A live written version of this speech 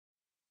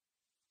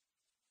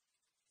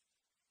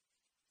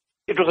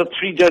It was a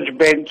three-judge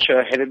bench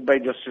headed by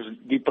Justice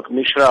Deepak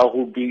Mishra, who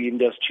will be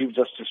India's Chief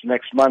Justice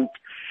next month.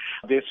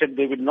 They said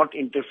they would not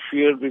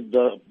interfere with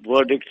the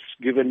verdicts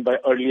given by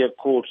earlier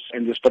courts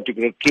in this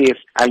particular case,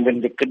 and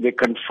then they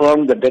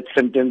confirmed the death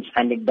sentence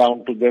handed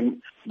down to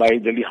them by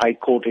Delhi High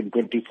Court in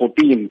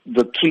 2014.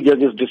 The three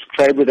judges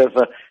described it as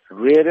a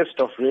rarest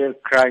of rare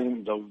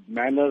crime, the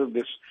manner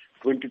this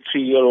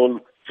 23-year-old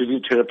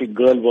physiotherapy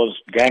girl was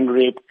gang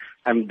raped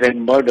and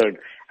then murdered,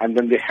 and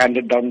then they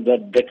handed down the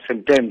death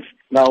sentence.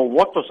 Now,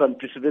 what was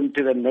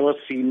unprecedented and never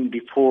seen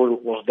before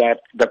was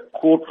that the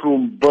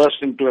courtroom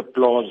burst into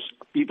applause.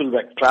 People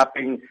were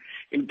clapping,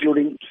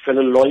 including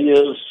fellow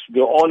lawyers.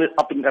 They were all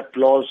up in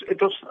applause.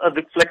 It was a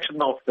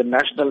reflection of the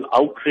national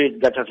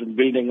outrage that has been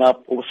building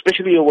up,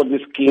 especially over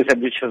this case,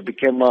 and which has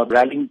become a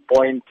rallying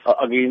point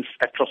against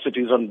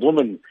atrocities on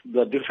women.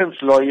 The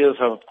defense lawyers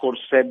have, of course,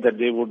 said that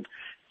they would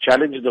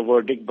challenge the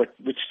verdict, but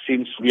which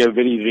seems to be a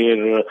very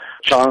rare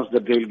chance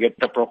that they will get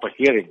a proper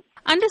hearing.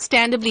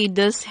 Understandably,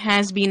 this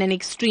has been an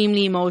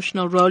extremely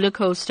emotional roller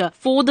coaster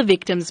for the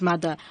victim's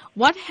mother.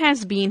 What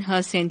has been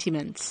her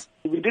sentiments?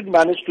 We did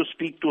manage to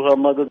speak to her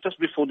mother just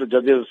before the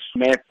judges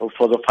met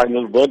for the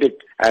final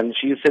verdict, and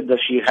she said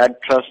that she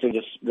had trust in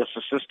the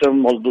justice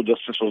system, although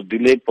justice was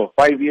delayed for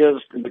 5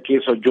 years in the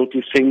case of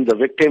Jyoti Singh, the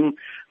victim.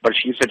 But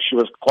she said she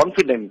was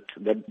confident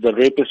that the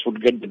rapist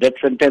would get the death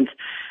sentence.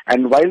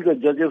 And while the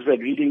judges were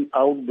reading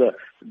out the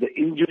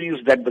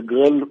injuries that the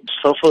girl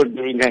suffered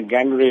during her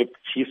gang rape,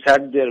 she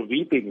sat there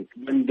weeping.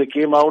 When they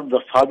came out,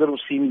 the father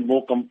seemed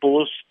more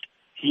composed.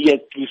 He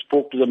actually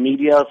spoke to the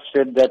media,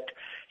 said that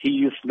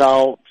he is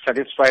now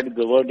satisfied with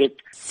the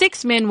verdict.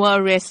 6 men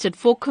were arrested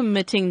for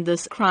committing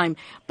this crime,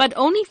 but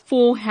only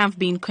 4 have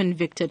been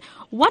convicted.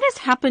 What has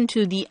happened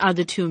to the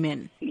other 2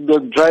 men? The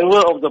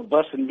driver of the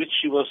bus in which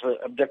she was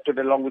abducted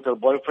along with her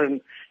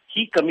boyfriend,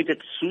 he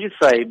committed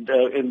suicide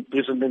in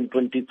prison in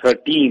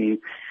 2013.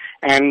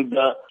 And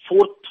the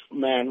 4th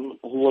man,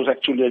 who was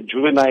actually a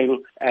juvenile,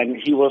 and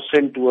he was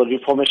sent to a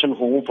reformation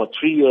home for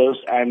 3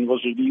 years and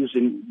was released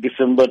in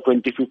December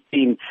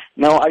 2015.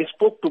 Now, I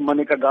spoke to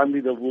Maneka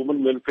Gandhi, the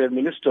Women Welfare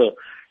Minister.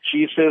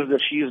 She says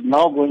that she is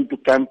now going to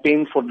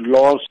campaign for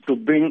laws to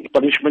bring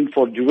punishment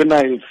for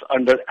juveniles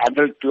under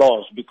adult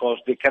laws,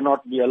 because they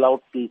cannot be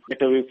allowed to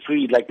get away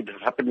free like it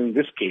has happened in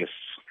this case.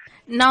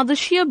 Now, the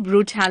sheer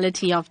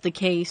brutality of the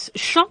case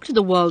shocked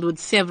the world, with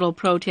several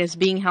protests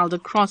being held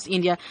across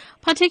India,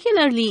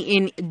 particularly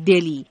in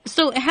Delhi.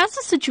 So has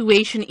the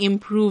situation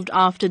improved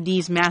after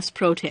these mass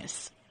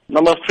protests? No,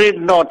 I'm afraid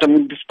not. I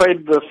mean,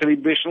 despite the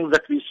celebrations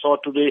that we saw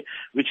today,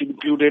 which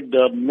included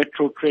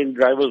metro train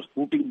drivers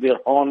hooting their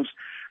horns,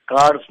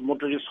 cars,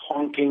 motorists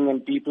honking,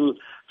 and people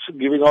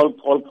giving out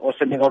or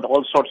sending out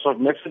all sorts of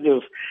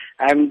messages.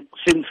 And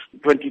since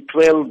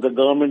 2012, the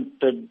government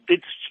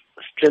did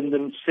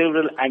strengthen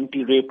several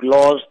anti-rape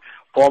laws,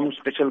 formed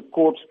special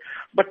courts,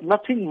 but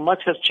nothing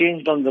much has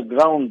changed on the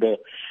ground.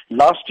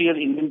 Last year,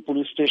 Indian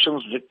police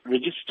stations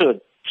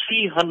registered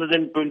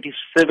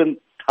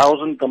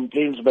 327,000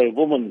 complaints by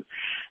women.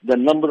 The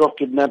number of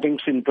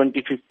kidnappings in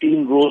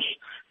 2015 rose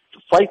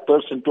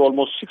 5% to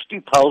almost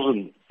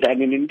 60,000.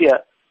 And in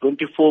India,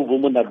 24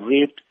 women are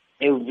raped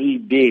every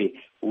day,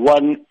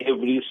 1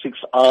 every 6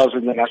 hours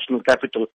in the national capital.